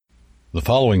The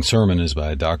following sermon is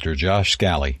by Dr. Josh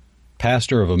Scally,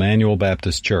 pastor of Emmanuel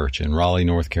Baptist Church in Raleigh,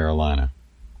 North Carolina.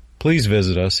 Please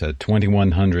visit us at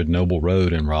 2100 Noble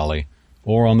Road in Raleigh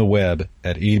or on the web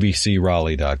at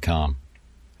ebcraleigh.com.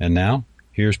 And now,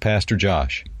 here's Pastor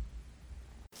Josh.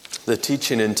 The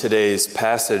teaching in today's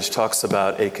passage talks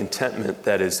about a contentment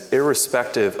that is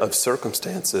irrespective of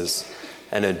circumstances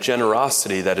and a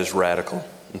generosity that is radical.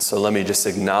 And so let me just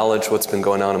acknowledge what's been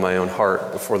going on in my own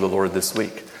heart before the Lord this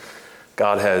week.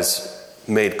 God has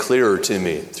made clearer to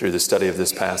me through the study of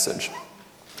this passage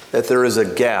that there is a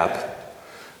gap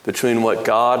between what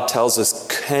God tells us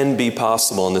can be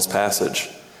possible in this passage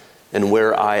and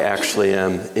where I actually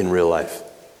am in real life.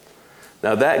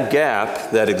 Now that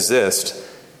gap that exists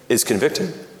is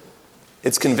convicting.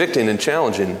 It's convicting and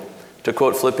challenging. To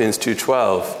quote Philippians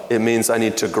 2:12, it means I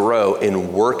need to grow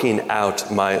in working out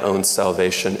my own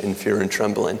salvation in fear and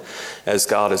trembling as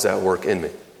God is at work in me.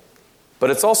 But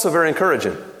it's also very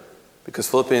encouraging because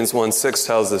Philippians 1:6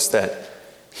 tells us that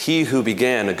he who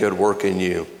began a good work in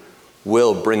you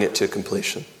will bring it to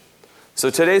completion.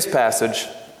 So today's passage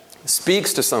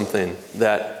speaks to something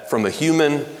that from a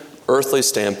human, earthly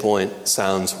standpoint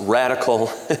sounds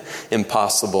radical,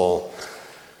 impossible,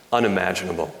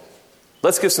 unimaginable.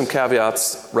 Let's give some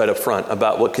caveats right up front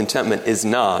about what contentment is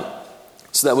not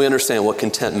so that we understand what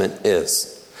contentment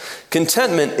is.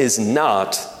 Contentment is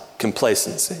not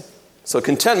complacency. So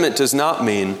contentment does not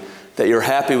mean that you're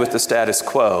happy with the status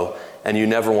quo and you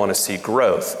never want to see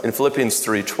growth. In Philippians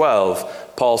 3:12,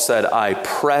 Paul said, I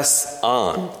press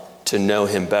on to know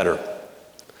him better.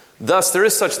 Thus, there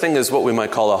is such thing as what we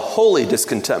might call a holy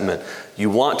discontentment. You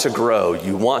want to grow,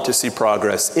 you want to see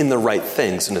progress in the right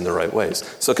things and in the right ways.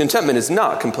 So contentment is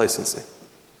not complacency.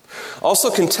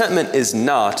 Also, contentment is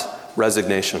not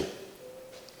resignation.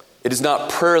 It is not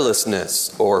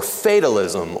prayerlessness or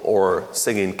fatalism or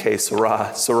singing Que Sera,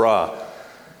 Sera.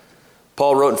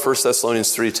 Paul wrote in 1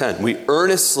 Thessalonians 3:10, we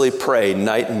earnestly pray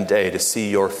night and day to see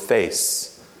your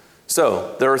face.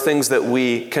 So there are things that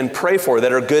we can pray for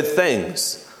that are good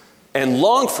things and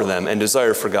long for them and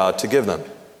desire for God to give them.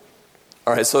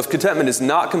 All right, so if contentment is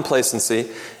not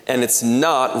complacency and it's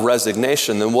not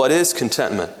resignation, then what is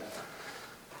contentment?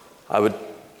 I would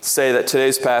say that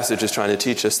today's passage is trying to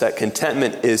teach us that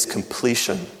contentment is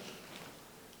completion.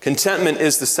 Contentment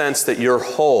is the sense that you're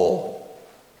whole,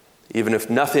 even if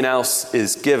nothing else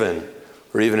is given,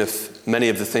 or even if many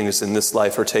of the things in this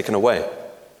life are taken away.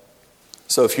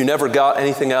 So if you never got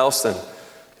anything else, and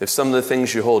if some of the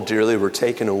things you hold dearly were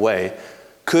taken away,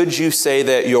 could you say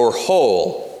that you're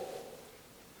whole?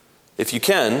 If you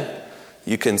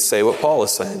can say what Paul is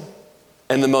saying.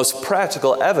 And the most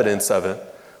practical evidence of it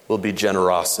will be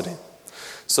generosity.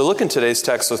 So look in today's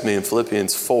text with me in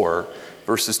Philippians 4,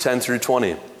 verses 10 through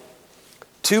 20.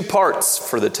 Two parts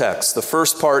for the text. The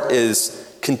first part is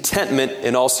contentment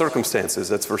in all circumstances.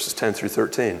 That's verses 10 through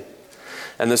 13.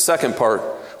 And the second part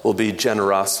will be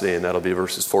generosity, and that'll be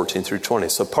verses 14 through 20.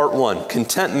 So part 1,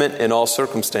 contentment in all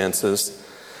circumstances.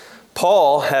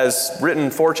 Paul has written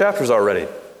 4 chapters already.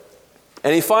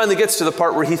 And he finally gets to the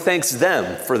part where he thanks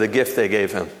them for the gift they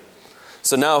gave him.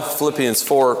 So now Philippians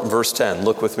 4, verse 10.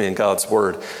 Look with me in God's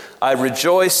word. I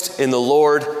rejoiced in the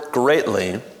Lord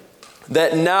greatly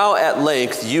that now at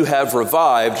length you have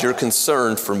revived your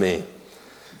concern for me.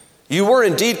 You were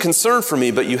indeed concerned for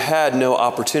me, but you had no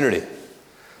opportunity.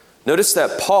 Notice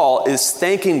that Paul is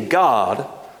thanking God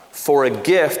for a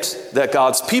gift that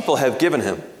God's people have given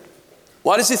him.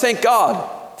 Why does he thank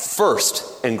God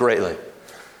first and greatly?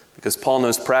 Because Paul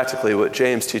knows practically what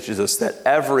James teaches us, that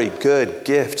every good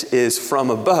gift is from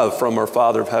above, from our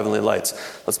Father of heavenly lights.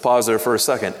 Let's pause there for a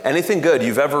second. Anything good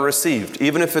you've ever received,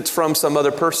 even if it's from some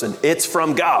other person, it's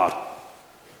from God.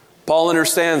 Paul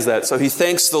understands that, so he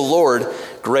thanks the Lord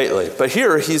greatly. But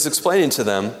here he's explaining to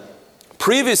them,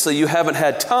 previously you haven't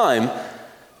had time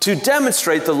to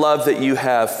demonstrate the love that you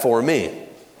have for me.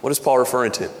 What is Paul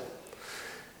referring to?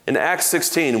 In Acts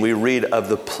 16, we read of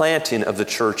the planting of the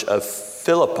church of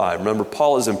Philippi. Remember,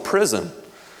 Paul is in prison.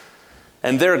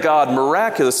 And there God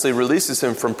miraculously releases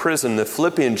him from prison. The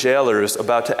Philippian jailer is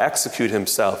about to execute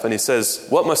himself. And he says,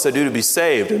 what must I do to be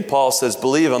saved? And Paul says,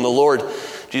 believe on the Lord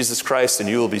Jesus Christ and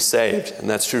you will be saved. And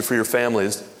that's true for your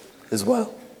families as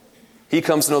well. He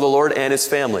comes to know the Lord and his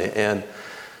family and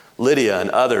Lydia and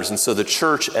others. And so the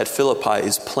church at Philippi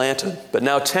is planted. But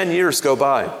now 10 years go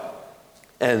by.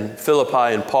 And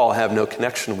Philippi and Paul have no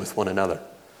connection with one another.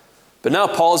 But now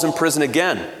Paul is in prison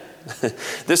again.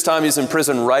 This time he's in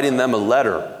prison writing them a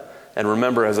letter. And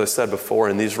remember, as I said before,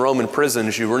 in these Roman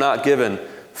prisons, you were not given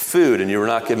food and you were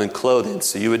not given clothing.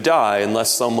 So you would die unless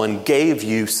someone gave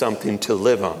you something to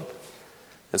live on.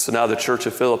 And so now the church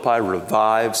of Philippi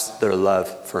revives their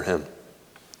love for him.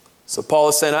 So Paul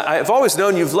is saying, I've always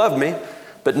known you've loved me,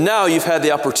 but now you've had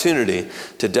the opportunity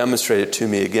to demonstrate it to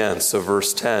me again. So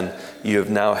verse 10, you have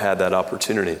now had that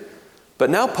opportunity. But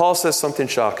now Paul says something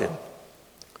shocking.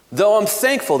 Though I'm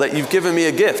thankful that you've given me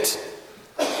a gift,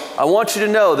 I want you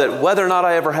to know that whether or not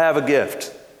I ever have a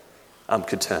gift, I'm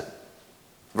content.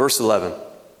 Verse 11,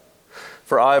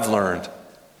 for I've learned,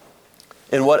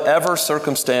 in whatever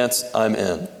circumstance I'm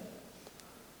in,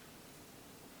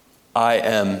 I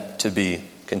am to be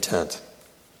content.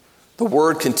 The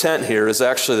word content here is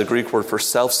actually the Greek word for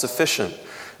self-sufficient.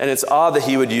 And it's odd that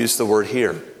he would use the word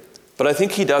here. But I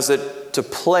think he does it to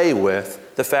play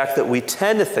with the fact that we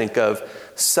tend to think of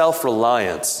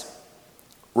self-reliance.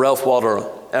 Ralph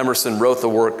Waldo Emerson wrote the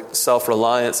work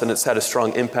Self-Reliance, and it's had a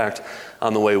strong impact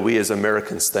on the way we as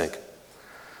Americans think.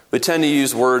 We tend to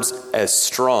use words as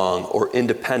strong or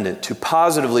independent to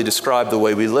positively describe the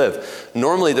way we live.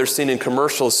 Normally, they're seen in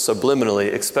commercials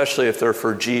subliminally, especially if they're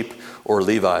for Jeep or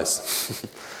Levi's.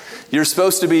 You're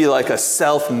supposed to be like a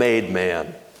self-made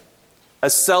man, a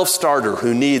self-starter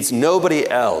who needs nobody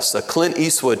else, a Clint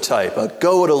Eastwood type, a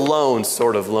go-it-alone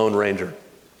sort of Lone Ranger.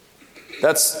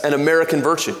 That's an American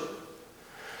virtue.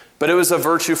 But it was a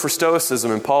virtue for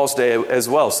Stoicism in Paul's day as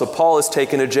well. So Paul is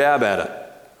taking a jab at it.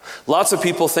 Lots of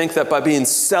people think that by being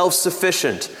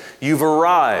self-sufficient, you've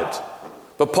arrived.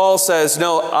 But Paul says,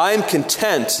 no, I'm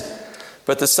content.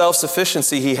 But the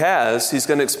self-sufficiency he has, he's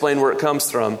going to explain where it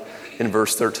comes from in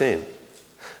verse 13.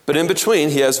 But in between,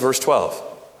 he has verse 12.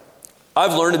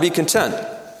 I've learned to be content.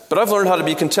 But I've learned how to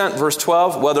be content, verse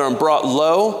 12, whether I'm brought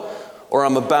low or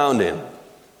I'm abounding.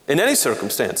 In any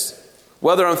circumstance,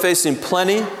 whether I'm facing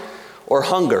plenty or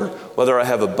hunger, whether I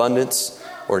have abundance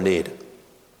or need.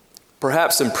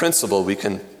 Perhaps in principle we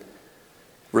can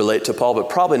relate to Paul, but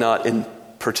probably not in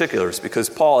particulars, because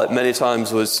Paul at many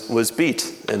times was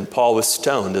beat, and Paul was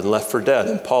stoned and left for dead,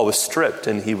 and Paul was stripped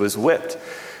and he was whipped,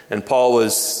 and Paul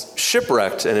was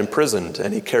shipwrecked and imprisoned,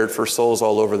 and he cared for souls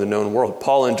all over the known world.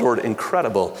 Paul endured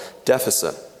incredible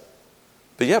deficit.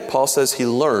 But yet Paul says he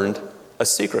learned a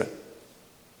secret.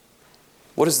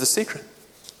 What is the secret?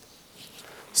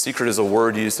 Secret is a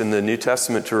word used in the New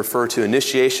Testament to refer to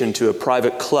initiation to a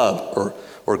private club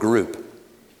or group.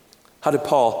 How did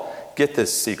Paul get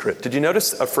this secret? Did you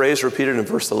notice a phrase repeated in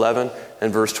verse 11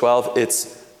 and verse 12?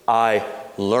 It's, I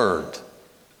learned.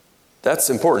 That's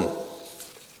important.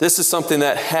 This is something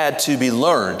that had to be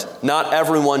learned. Not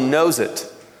everyone knows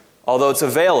it, although it's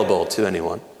available to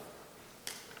anyone.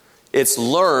 It's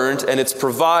learned and it's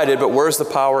provided, but where's the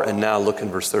power? And now look in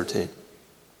verse 13.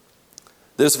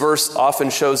 This verse often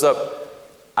shows up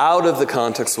out of the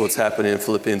context of what's happening in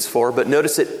Philippians 4, but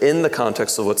notice it in the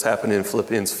context of what's happening in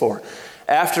Philippians 4.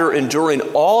 After enduring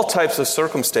all types of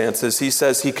circumstances, he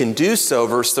says he can do so,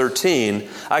 verse 13,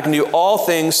 I can do all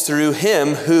things through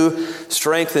him who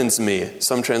strengthens me.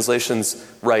 Some translations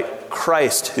write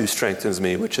Christ who strengthens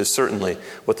me, which is certainly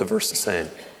what the verse is saying.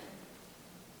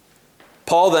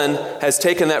 Paul then has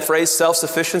taken that phrase,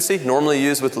 self-sufficiency, normally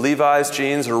used with Levi's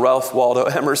jeans or Ralph Waldo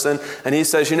Emerson, and he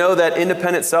says, you know that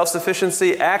independent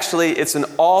self-sufficiency, actually it's an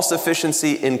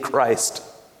all-sufficiency in Christ.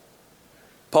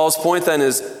 Paul's point then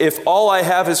is, if all I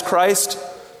have is Christ,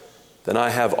 then I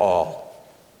have all.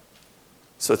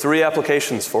 So 3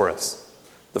 applications for us.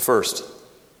 The first,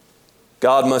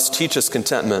 God must teach us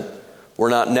contentment. We're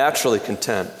not naturally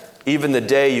content. Even the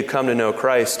day you come to know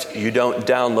Christ, you don't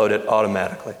download it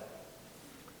automatically.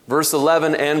 Verse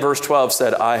 11 and verse 12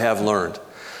 said, I have learned.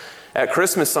 At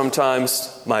Christmas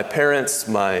sometimes, my parents,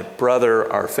 my brother,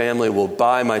 our family will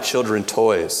buy my children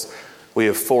toys. We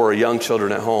have 4 young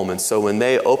children at home, and so when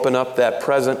they open up that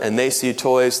present and they see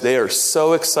toys, they are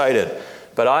so excited.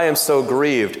 But I am so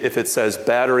grieved if it says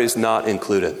batteries not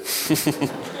included.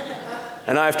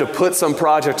 And I have to put some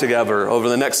project together over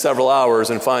the next several hours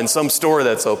and find some store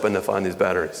that's open to find these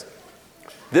batteries.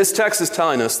 This text is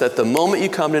telling us that the moment you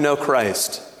come to know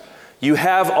Christ, you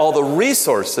have all the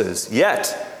resources,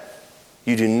 yet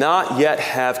you do not yet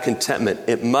have contentment.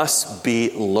 It must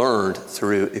be learned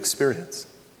through experience.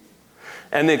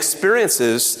 And the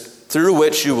experiences through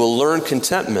which you will learn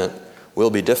contentment will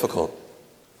be difficult.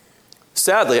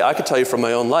 Sadly, I can tell you from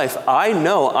my own life, I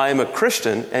know I am a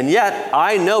Christian, and yet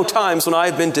I know times when I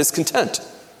have been discontent.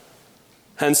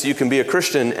 Hence, you can be a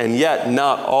Christian and yet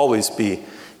not always be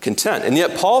content. And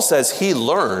yet Paul says he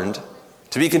learned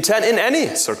to be content in any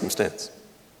circumstance.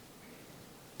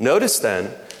 Notice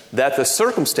then that the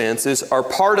circumstances are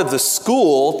part of the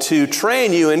school to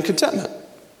train you in contentment.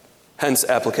 Hence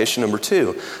application number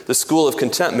 2. The school of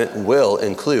contentment will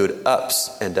include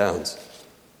ups and downs.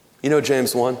 You know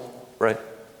James 1, right?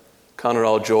 Count it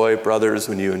all joy, brothers,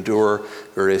 when you endure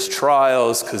various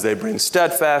trials, because they bring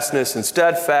steadfastness, and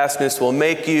steadfastness will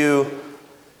make you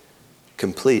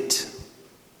complete,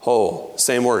 whole.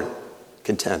 Same word,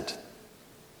 content.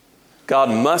 God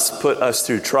must put us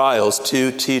through trials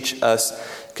to teach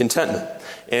us contentment.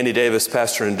 Andy Davis,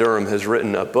 pastor in Durham, has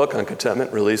written a book on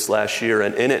contentment released last year,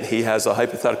 and in it he has a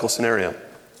hypothetical scenario.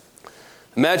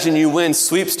 Imagine you win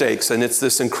sweepstakes, and it's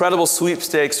this incredible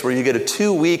sweepstakes where you get a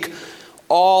 2-week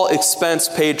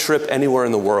all-expense-paid trip anywhere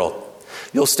in the world.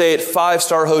 You'll stay at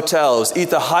 5-star hotels, eat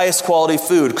the highest quality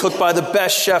food, cooked by the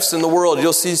best chefs in the world.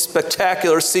 You'll see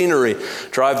spectacular scenery,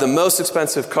 drive the most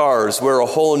expensive cars, wear a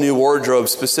whole new wardrobe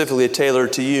specifically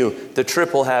tailored to you. The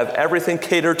trip will have everything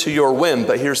catered to your whim,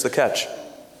 but here's the catch.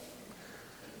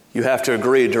 You have to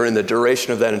agree during the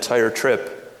duration of that entire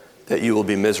trip that you will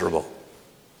be miserable.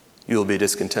 You will be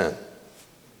discontent.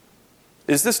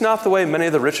 Is this not the way many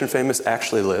of the rich and famous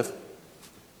actually live?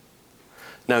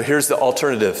 Now, here's the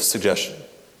alternative suggestion.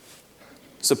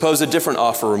 Suppose a different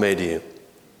offer were made to you.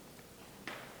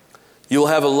 You will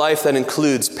have a life that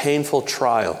includes painful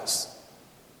trials.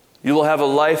 You will have a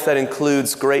life that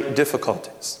includes great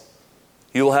difficulties.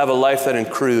 You will have a life that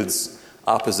includes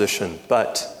opposition,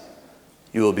 but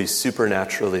you will be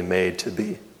supernaturally made to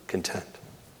be content.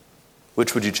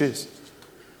 Which would you choose?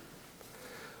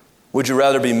 Would you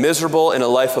rather be miserable in a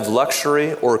life of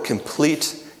luxury or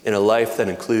complete in a life that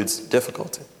includes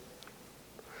difficulty?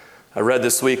 I read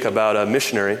this week about a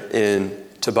missionary in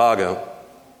Tobago.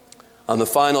 On the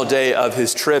final day of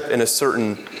his trip in a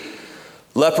certain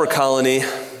leper colony,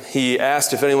 he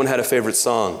asked if anyone had a favorite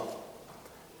song.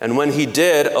 And when he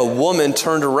did, a woman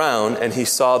turned around and he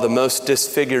saw the most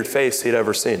disfigured face he'd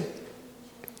ever seen.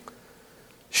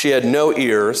 She had no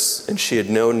ears and she had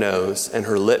no nose and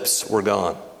her lips were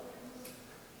gone.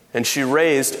 And she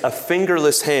raised a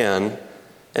fingerless hand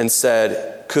and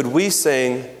said, "Could we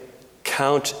sing,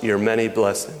 'Count Your Many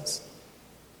Blessings'?"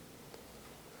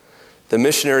 The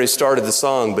missionary started the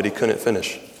song, but he couldn't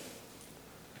finish.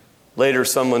 Later,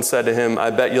 someone said to him,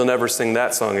 "I bet you'll never sing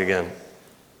that song again."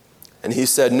 And he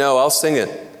said, "No, I'll sing it,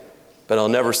 but I'll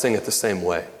never sing it the same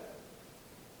way."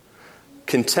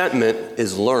 Contentment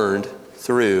is learned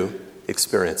through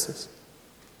experiences.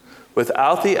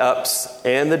 Without the ups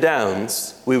and the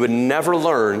downs, we would never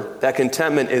learn that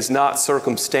contentment is not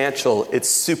circumstantial, it's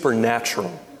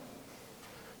supernatural.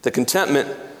 The contentment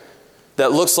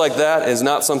that looks like that is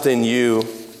not something you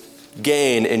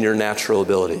gain in your natural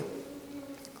ability,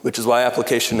 which is why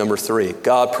application number 3,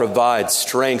 God provides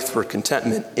strength for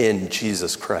contentment in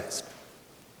Jesus Christ.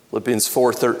 Philippians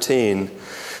 4:13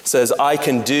 says, I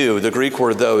can do, the Greek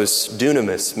word though is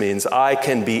dunamis, means I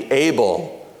can be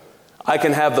able, I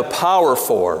can have the power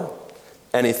for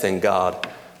anything God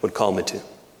would call me to.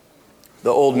 The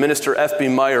old minister F.B.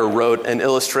 Meyer wrote an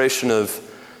illustration of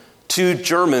 2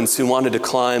 Germans who wanted to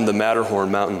climb the Matterhorn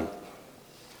mountain.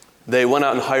 They went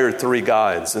out and hired 3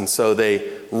 guides, and so they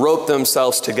roped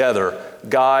themselves together,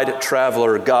 guide,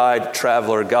 traveler, guide,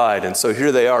 traveler, guide. And so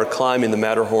here they are climbing the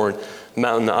Matterhorn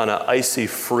mountain on an icy,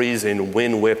 freezing,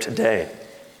 wind-whipped day.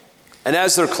 And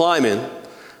as they're climbing,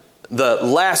 the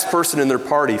last person in their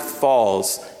party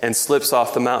falls and slips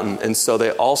off the mountain, and so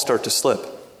they all start to slip.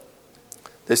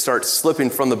 They start slipping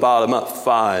from the bottom up,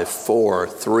 5, 4,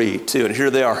 3, 2, and here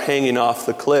they are hanging off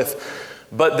the cliff.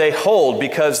 But they hold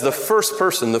because the first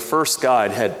person, the first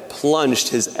guide, had plunged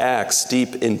his axe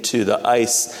deep into the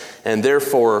ice, and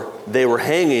therefore they were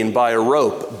hanging by a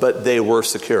rope, but they were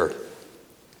secured.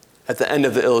 At the end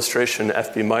of the illustration,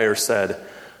 F.B. Meyer said,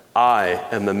 I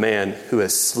am the man who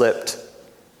has slipped.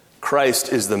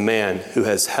 Christ is the man who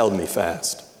has held me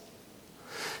fast.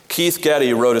 Keith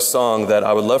Getty wrote a song that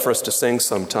I would love for us to sing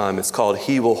sometime. It's called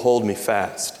He Will Hold Me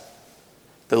Fast.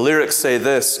 The lyrics say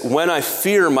this, when I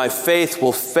fear my faith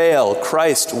will fail,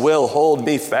 Christ will hold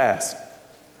me fast.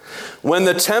 When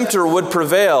the tempter would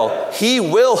prevail, He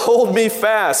will hold me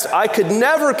fast. I could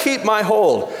never keep my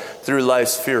hold through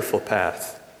life's fearful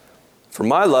path. For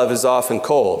my love is often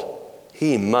cold.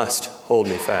 He must hold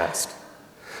me fast.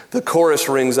 The chorus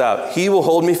rings out, He will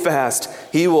hold me fast.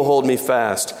 He will hold me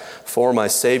fast. For my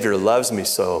Savior loves me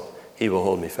so, He will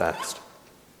hold me fast.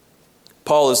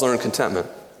 Paul has learned contentment.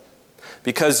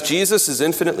 Because Jesus is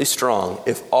infinitely strong,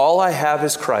 if all I have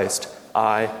is Christ,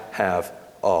 I have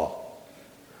all.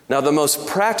 Now, the most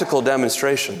practical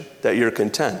demonstration that you're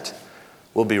content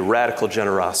will be radical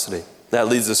generosity. That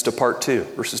leads us to part 2,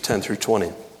 verses 10 through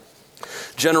 20.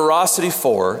 Generosity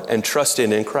for and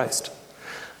trusting in Christ.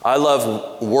 I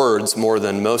love words more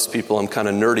than most people. I'm kind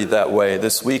of nerdy that way.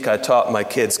 This week I taught my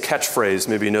kids catchphrase,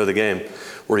 maybe you know the game,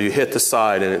 where you hit the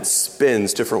side and it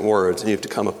spins different words and you have to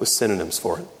come up with synonyms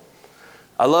for it.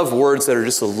 I love words that are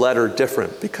just a letter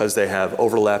different because they have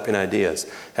overlapping ideas.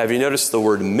 Have you noticed the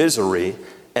word misery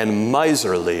and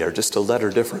miserly are just a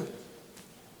letter different?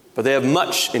 But they have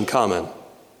much in common.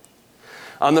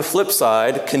 On the flip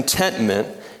side,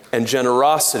 contentment and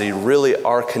generosity really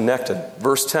are connected.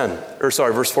 Verse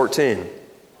 14.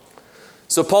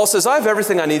 So Paul says, I have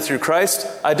everything I need through Christ.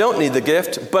 I don't need the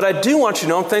gift, but I do want you to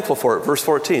know I'm thankful for it. Verse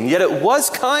 14. Yet it was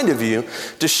kind of you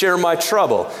to share my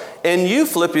trouble. And you,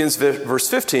 Philippians, verse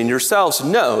 15, yourselves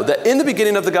know that in the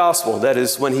beginning of the gospel, that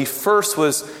is when he first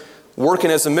was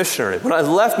working as a missionary, when I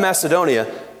left Macedonia,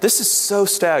 this is so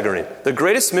staggering. The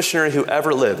greatest missionary who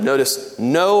ever lived, notice,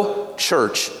 no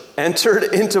church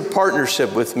entered into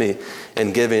partnership with me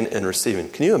in giving and receiving.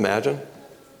 Can you imagine?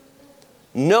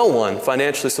 No one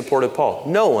financially supported Paul.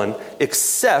 No one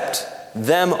except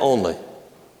them only.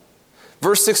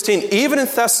 Verse 16, even in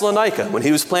Thessalonica, when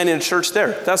he was planting a church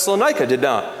there, Thessalonica did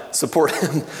not support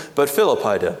him, but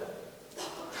Philippi did.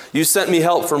 You sent me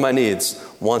help for my needs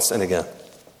once and again.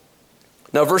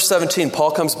 Now, verse 17,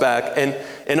 Paul comes back, and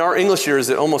in our English ears,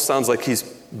 it almost sounds like he's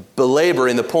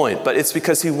belaboring the point, but it's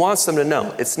because he wants them to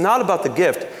know. It's not about the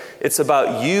gift. It's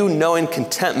about you knowing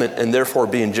contentment and therefore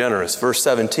being generous. Verse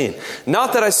 17,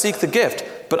 not that I seek the gift,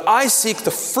 but I seek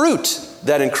the fruit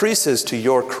that increases to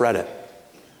your credit.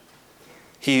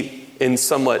 He, in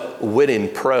somewhat witting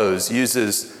prose,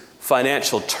 uses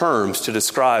financial terms to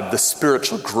describe the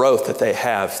spiritual growth that they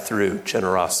have through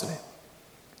generosity.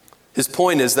 His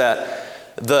point is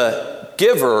that the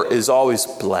giver is always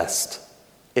blessed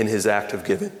in his act of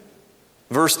giving.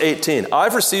 Verse 18,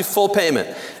 I've received full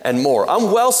payment and more.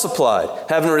 I'm well supplied,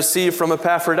 having received from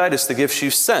Epaphroditus the gifts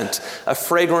you sent, a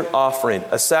fragrant offering,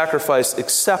 a sacrifice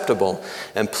acceptable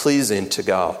and pleasing to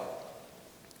God.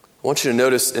 I want you to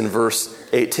notice in verse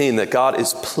 18 that God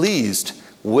is pleased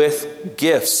with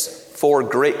gifts for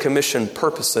Great Commission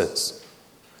purposes.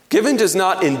 Giving does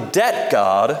not indebt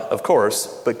God, of course,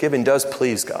 but giving does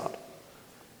please God,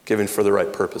 giving for the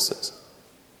right purposes.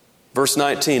 Verse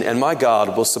 19, and my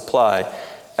God will supply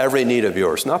every need of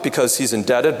yours, not because he's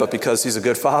indebted, but because he's a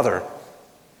good father.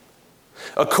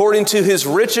 According to his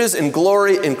riches and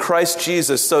glory in Christ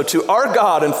Jesus, so to our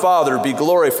God and Father be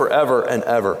glory forever and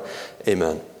ever.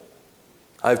 Amen.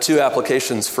 I have two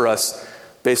applications for us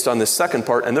based on this second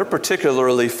part, and they're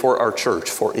particularly for our church,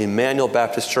 for Emmanuel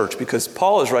Baptist Church, because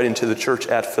Paul is writing to the church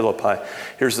at Philippi.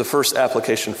 Here's the first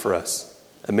application for us.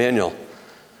 Emmanuel.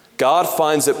 God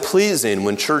finds it pleasing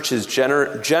when churches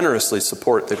generously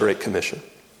support the Great Commission.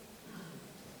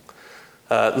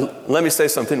 Let me say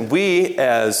something. We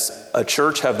as a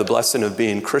church have the blessing of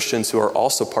being Christians who are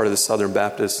also part of the Southern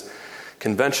Baptist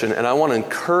Convention, and I want to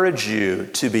encourage you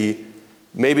to be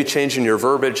maybe changing your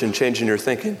verbiage and changing your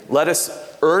thinking. Let us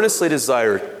earnestly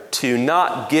desire to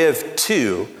not give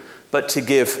to, but to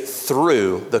give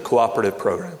through the cooperative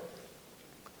program.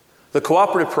 The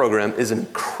cooperative program is an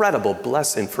incredible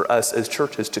blessing for us as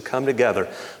churches to come together.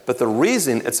 But the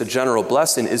reason it's a general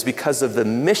blessing is because of the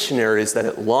missionaries that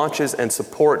it launches and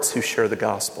supports who share the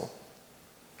gospel.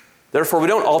 Therefore, we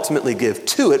don't ultimately give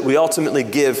to it, we ultimately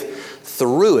give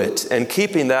through it. And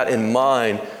keeping that in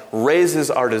mind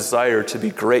raises our desire to be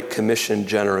Great Commission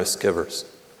generous givers.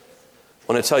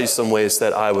 I want to tell you some ways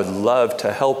that I would love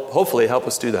to hopefully help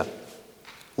us do that.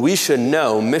 We should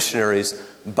know missionaries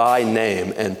by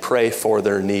name and pray for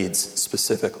their needs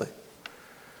specifically.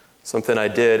 Something I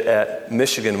did at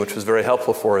Michigan, which was very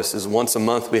helpful for us, is once a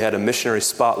month we had a missionary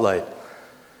spotlight.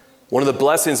 One of the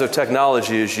blessings of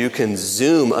technology is you can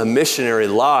Zoom a missionary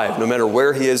live, no matter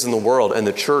where he is in the world, and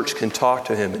the church can talk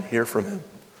to him and hear from him.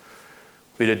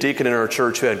 We had a deacon in our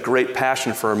church who had great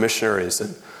passion for our missionaries,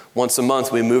 and once a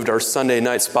month we moved our Sunday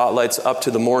night spotlights up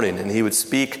to the morning, and he would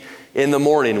speak in the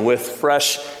morning with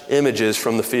fresh images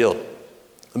from the field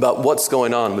about what's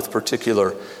going on with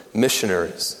particular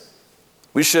missionaries.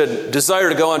 We should desire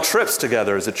to go on trips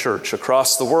together as a church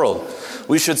across the world.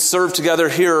 We should serve together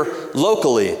here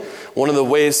locally. One of the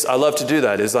ways I love to do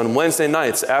that is on Wednesday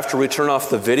nights after we turn off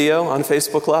the video on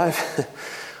Facebook Live,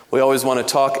 we always want to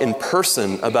talk in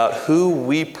person about who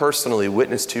we personally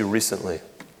witnessed to recently.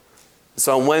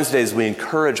 So on Wednesdays, we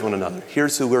encourage one another.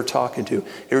 Here's who we're talking to.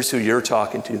 Here's who you're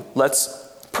talking to.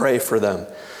 Let's pray for them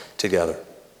together.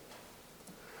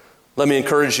 Let me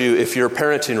encourage you, if you're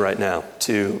parenting right now,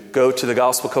 to go to the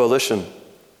Gospel Coalition,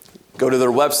 go to their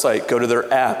website, go to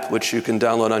their app, which you can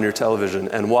download on your television,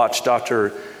 and watch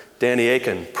Dr. Danny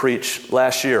Akin preach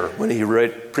last year when he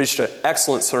preached an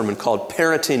excellent sermon called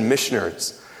Parenting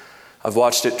Missionaries. I've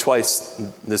watched it twice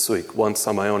this week, once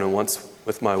on my own and once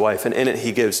with my wife. And in it,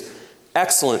 he gives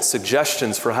excellent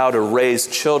suggestions for how to raise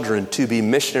children to be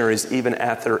missionaries even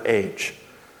at their age.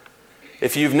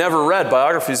 If you've never read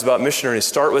biographies about missionaries,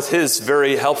 start with his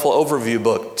very helpful overview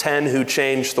book, 10 Who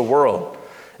Changed the World,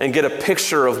 and get a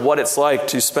picture of what it's like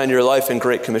to spend your life in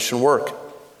Great Commission work.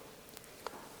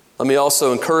 Let me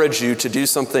also encourage you to do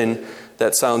something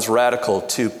that sounds radical,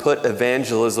 to put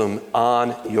evangelism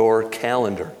on your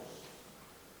calendar.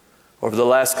 Over the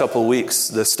last couple of weeks,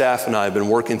 the staff and I have been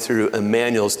working through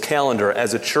Emmanuel's calendar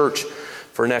as a church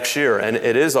for next year. And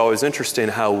it is always interesting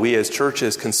how we as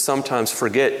churches can sometimes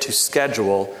forget to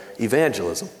schedule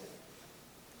evangelism.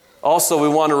 Also, we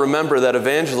want to remember that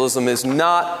evangelism is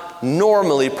not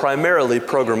normally primarily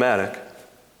programmatic.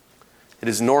 It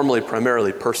is normally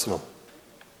primarily personal.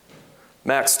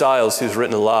 Max Stiles, who's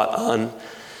written a lot on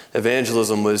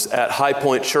evangelism, was at High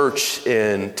Point Church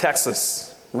in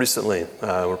Texas recently,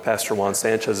 where Pastor Juan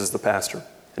Sanchez is the pastor.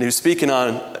 And he was speaking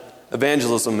on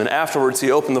evangelism, and afterwards he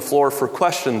opened the floor for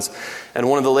questions, and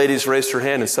one of the ladies raised her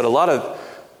hand and said, a lot of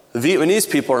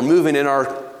Vietnamese people are moving in our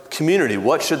community.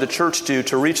 What should the church do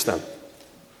to reach them?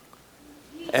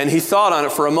 And he thought on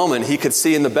it for a moment. He could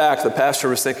see in the back the pastor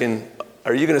was thinking,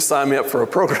 are you going to sign me up for a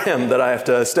program that I have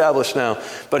to establish now?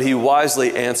 But he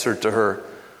wisely answered to her,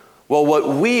 well, what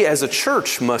we as a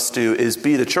church must do is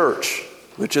be the church,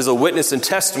 which is a witness and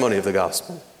testimony of the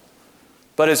gospel.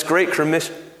 But as Great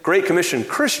Commission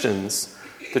Christians,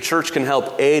 the church can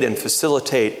help aid and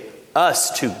facilitate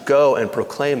us to go and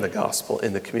proclaim the gospel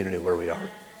in the community where we are.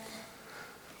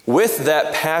 With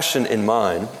that passion in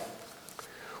mind,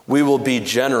 we will be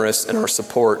generous in our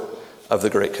support of the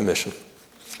Great Commission.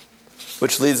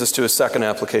 Which leads us to a second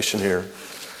application here,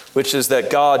 which is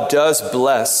that God does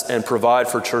bless and provide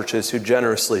for churches who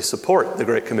generously support the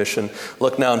Great Commission.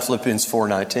 Look now in Philippians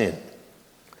 4:19.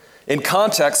 In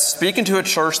context, speaking to a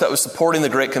church that was supporting the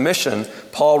Great Commission,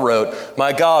 Paul wrote,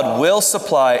 my God will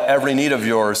supply every need of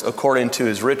yours according to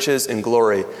his riches and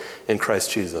glory in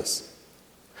Christ Jesus.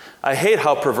 I hate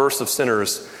how perverse of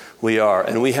sinners we are,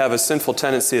 and we have a sinful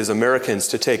tendency as Americans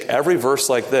to take every verse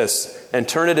like this and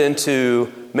turn it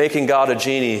into making God a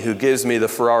genie who gives me the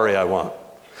Ferrari I want.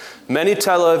 Many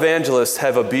televangelists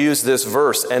have abused this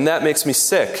verse, and that makes me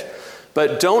sick.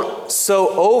 But don't so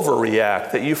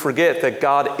overreact that you forget that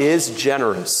God is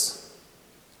generous,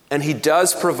 and he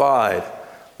does provide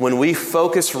when we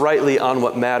focus rightly on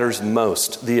what matters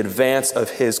most, the advance of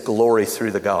his glory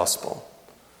through the gospel.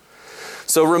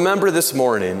 So remember this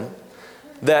morning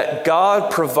that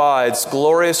God provides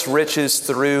glorious riches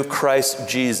through Christ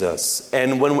Jesus.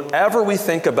 And whenever we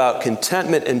think about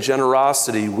contentment and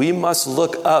generosity, we must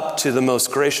look up to the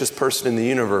most gracious person in the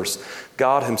universe,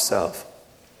 God himself.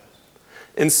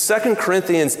 In 2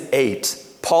 Corinthians 8,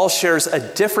 Paul shares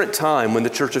a different time when the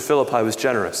church of Philippi was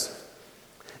generous.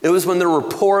 It was when there were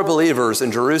poor believers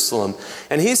in Jerusalem.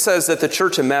 And he says that the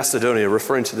church in Macedonia,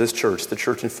 referring to this church, the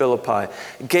church in Philippi,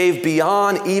 gave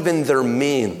beyond even their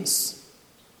means.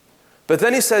 But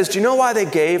then he says, do you know why they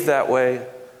gave that way?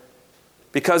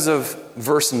 Because of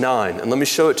verse 9. And let me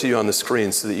show it to you on the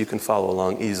screen so that you can follow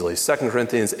along easily. 2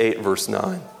 Corinthians 8, verse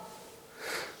 9.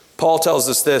 Paul tells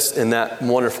us this in that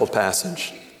wonderful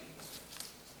passage.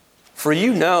 For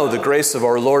you know the grace of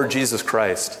our Lord Jesus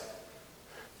Christ,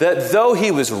 that though he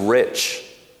was rich,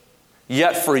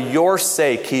 yet for your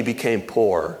sake he became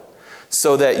poor,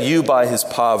 so that you by his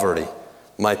poverty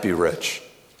might be rich.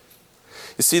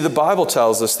 You see, the Bible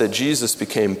tells us that Jesus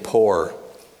became poor.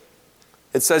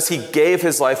 It says he gave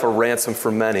his life a ransom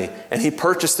for many, and he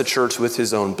purchased the church with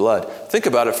his own blood. Think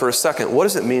about it for a second. What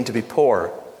does it mean to be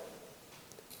poor?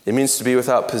 It means to be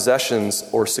without possessions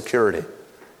or security.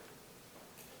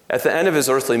 At the end of his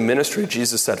earthly ministry,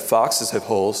 Jesus said, foxes have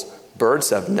holes, birds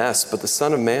have nests, but the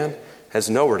Son of Man has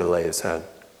nowhere to lay his head.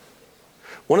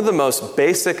 One of the most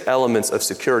basic elements of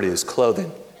security is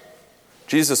clothing.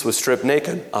 Jesus was stripped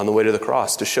naked on the way to the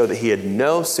cross to show that he had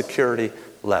no security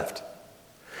left.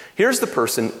 Here's the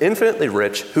person, infinitely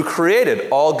rich, who created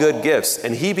all good gifts,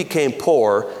 and he became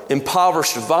poor,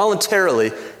 impoverished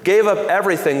voluntarily, gave up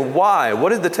everything. Why? What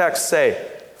did the text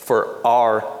say? For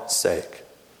our sake.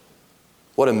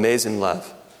 What amazing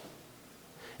love.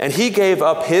 And he gave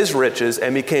up his riches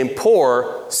and became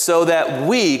poor so that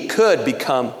we could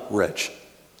become rich.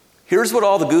 Here's what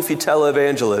all the goofy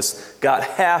televangelists got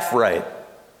half right.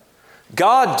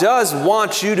 God does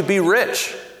want you to be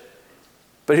rich.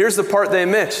 But here's the part they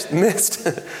missed.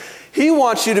 He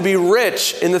wants you to be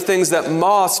rich in the things that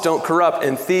moths don't corrupt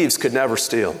and thieves could never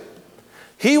steal.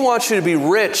 He wants you to be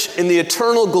rich in the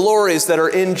eternal glories that are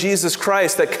in Jesus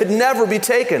Christ that could never be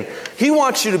taken. He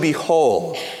wants you to be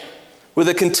whole with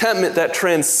a contentment that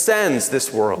transcends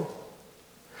this world.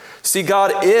 See,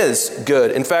 God is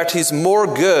good. In fact, he's more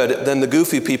good than the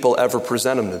goofy people ever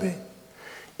present him to be.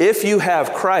 If you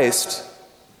have Christ,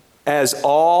 as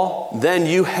all, then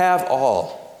you have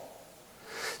all.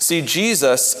 See,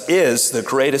 Jesus is the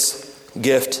greatest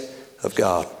gift of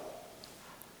God.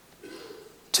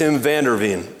 Tim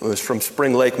Vanderveen was from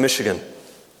Spring Lake, Michigan,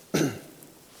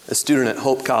 a student at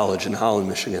Hope College in Holland,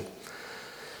 Michigan.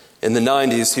 In the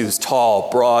 90s, he was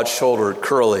tall, broad-shouldered,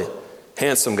 curly,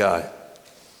 handsome guy.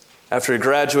 After he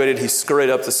graduated, he scurried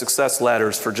up the success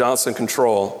ladders for Johnson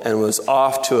Control and was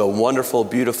off to a wonderful,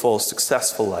 beautiful,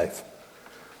 successful life.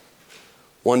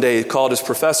 One day he called his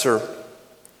professor,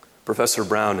 Professor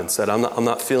Brown, and said, I'm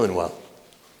not feeling well.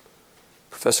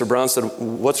 Professor Brown said,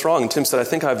 what's wrong? And Tim said, I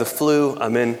think I have the flu.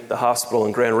 I'm in the hospital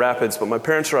in Grand Rapids, but my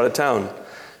parents are out of town.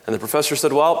 And the professor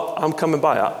said, well, I'm coming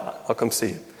by. I'll come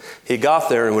see you. He got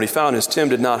there, and when he found his Tim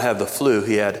did not have the flu,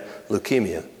 he had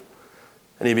leukemia.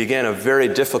 And he began a very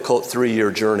difficult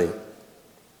 3-year journey.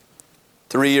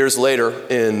 3 years later,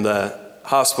 in the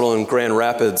hospital in Grand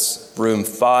Rapids, room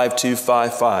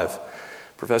 5255,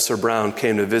 Professor Brown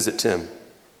came to visit Tim.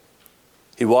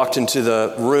 He walked into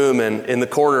the room, and in the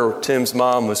corner, Tim's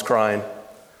mom was crying.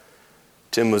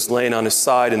 Tim was laying on his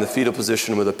side in the fetal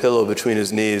position with a pillow between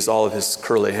his knees, all of his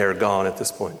curly hair gone at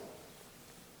this point.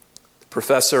 The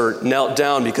professor knelt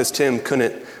down because Tim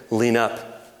couldn't lean up.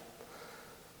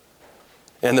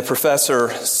 And the professor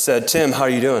said, Tim, how are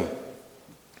you doing?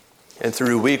 And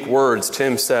through weak words,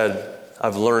 Tim said,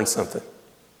 I've learned something.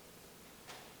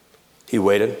 He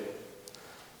waited.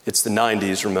 It's the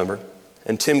 90s, remember?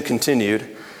 And Tim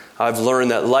continued, I've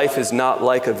learned that life is not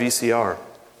like a VCR.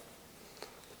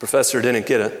 The professor didn't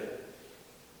get it.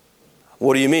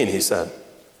 What do you mean, he said.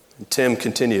 And Tim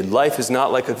continued, life is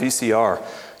not like a VCR.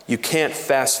 You can't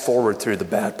fast forward through the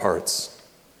bad parts.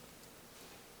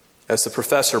 As the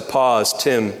professor paused,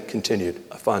 Tim continued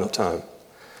a final time.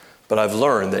 But I've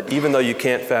learned that even though you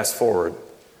can't fast forward,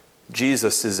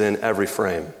 Jesus is in every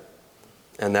frame.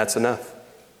 And that's enough.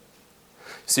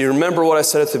 So you remember what I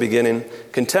said at the beginning.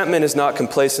 Contentment is not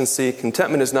complacency.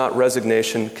 Contentment is not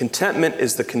resignation. Contentment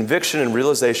is the conviction and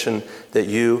realization that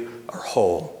you are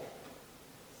whole.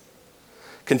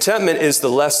 Contentment is the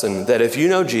lesson that if you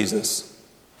know Jesus,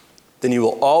 then you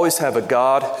will always have a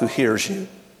God who hears you.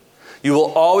 You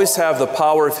will always have the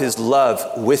power of his love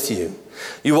with you.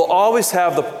 You will always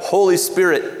have the Holy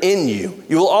Spirit in you.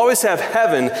 You will always have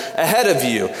heaven ahead of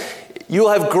you. You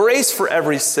will have grace for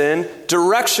every sin,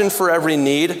 direction for every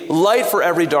need, light for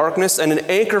every darkness, and an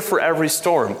anchor for every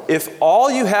storm. If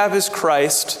all you have is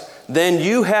Christ, then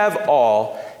you have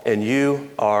all, and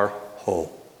you are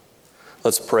whole.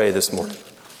 Let's pray this morning.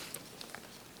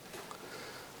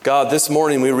 God, this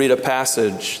morning we read a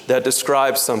passage that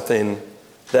describes something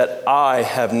that I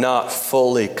have not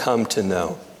fully come to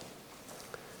know.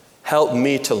 Help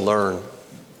me to learn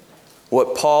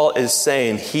what Paul is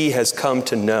saying he has come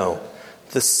to know.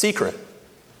 The secret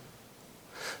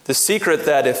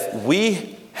that if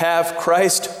we have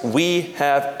Christ, we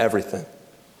have everything.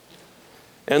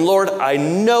 And Lord, I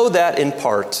know that in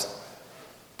part,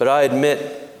 but I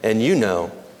admit, and you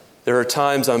know, there are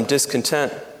times I'm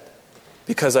discontent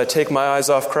because I take my eyes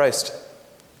off Christ.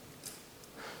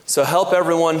 So help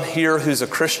everyone here who's a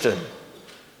Christian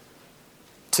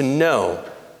to know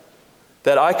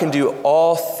that I can do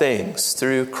all things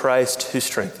through Christ who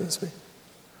strengthens me.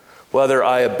 Whether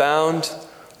I abound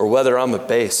or whether I'm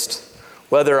abased,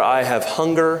 whether I have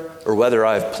hunger or whether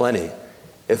I have plenty,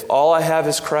 if all I have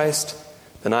is Christ,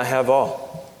 then I have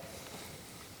all.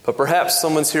 But perhaps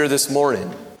someone's here this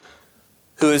morning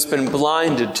who has been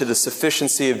blinded to the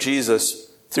sufficiency of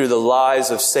Jesus through the lies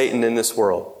of Satan in this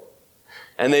world.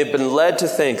 And they've been led to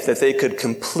think that they could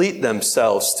complete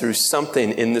themselves through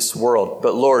something in this world.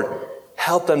 But Lord,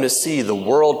 help them to see the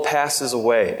world passes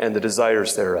away and the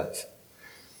desires thereof.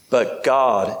 But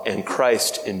God and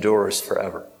Christ endures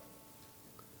forever.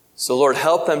 So Lord,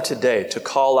 help them today to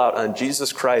call out on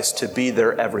Jesus Christ to be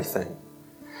their everything.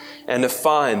 And to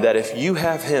find that if you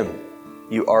have him,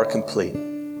 you are complete.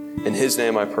 In his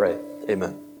name I pray.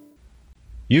 Amen.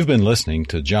 You've been listening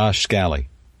to Josh Scally,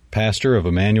 pastor of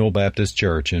Emmanuel Baptist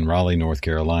Church in Raleigh, North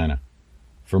Carolina.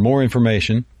 For more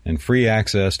information and free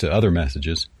access to other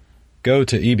messages, go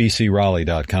to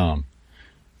ebcraleigh.com.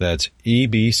 That's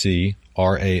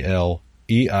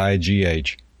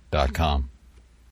ebcraleigh.com.